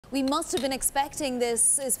We must have been expecting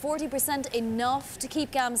this. Is 40% enough to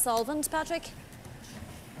keep GAM solvent, Patrick?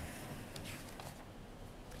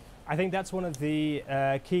 I think that's one of the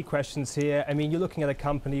key questions here. I mean, you're looking at a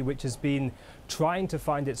company which has been trying to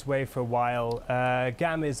find its way for a while.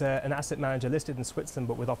 GAM is an asset manager listed in Switzerland,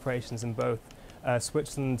 but with operations in both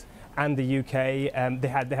Switzerland and the UK. They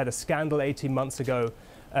had a scandal 18 months ago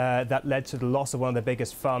that led to the loss of one of their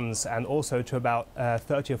biggest funds, and also to about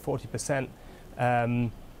 30 or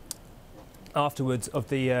 40% afterwards of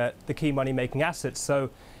the key money-making assets. So,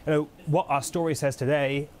 what our story says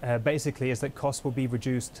today basically is that costs will be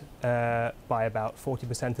reduced by about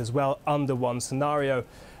 40% as well under one scenario.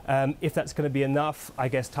 If that's going to be enough, I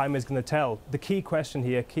guess time is going to tell. The key question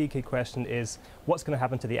here, key question is what's going to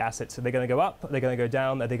happen to the assets? Are they going to go up? Are they going to go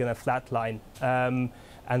down? Are they going to flatline?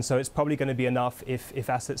 And so it's probably going to be enough if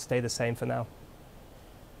assets stay the same for now.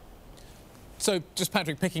 So just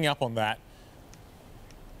Patrick, picking up on that,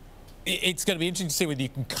 it's going to be interesting to see whether you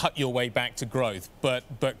can cut your way back to growth, but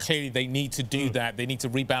clearly they need to do that. They need to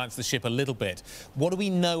rebalance the ship a little bit. What do we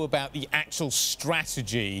know about the actual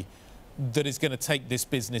strategy that is going to take this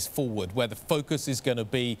business forward, where the focus is going to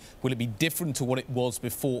be? Will it be different to what it was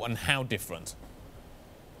before, and how different?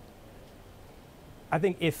 I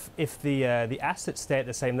think if the assets stay at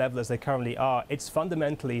the same level as they currently are, it's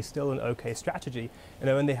fundamentally still an okay strategy.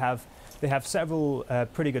 And they have several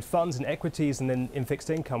pretty good funds in equities and then in fixed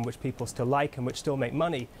income, which people still like and which still make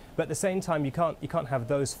money. But at the same time, you can't have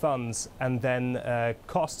those funds and then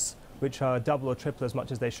costs which are double or triple as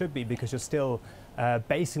much as they should be, because you're still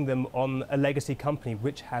basing them on a legacy company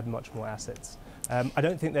which had much more assets. I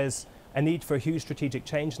don't think there's a need for a huge strategic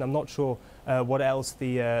change, and I'm not sure what else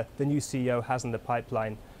the new CEO has in the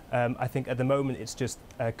pipeline. I think at the moment it's just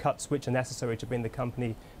cuts which are necessary to bring the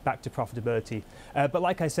company back to profitability. But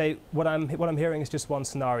like I say, what I'm hearing is just one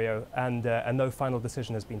scenario, and no final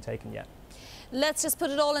decision has been taken yet. Let's just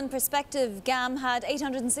put it all in perspective. GAM had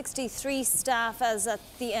 863 staff as at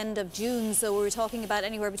the end of June, so we were talking about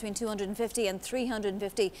anywhere between 250 and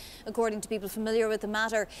 350, according to people familiar with the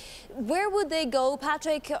matter. Where would they go,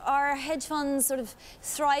 Patrick? Are hedge funds sort of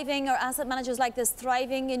thriving, or asset managers like this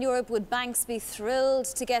thriving in Europe? Would banks be thrilled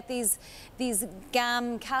to get these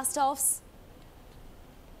GAM cast-offs?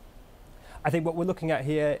 I think what we're looking at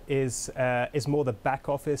here is more the back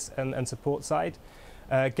office and support side.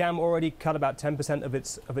 GAM already cut about 10% of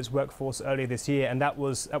its workforce earlier this year, and that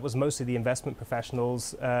was mostly the investment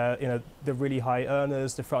professionals, the really high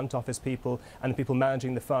earners, the front office people, and the people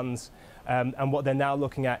managing the funds. And what they're now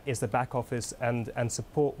looking at is the back office and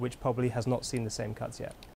support, which probably has not seen the same cuts yet.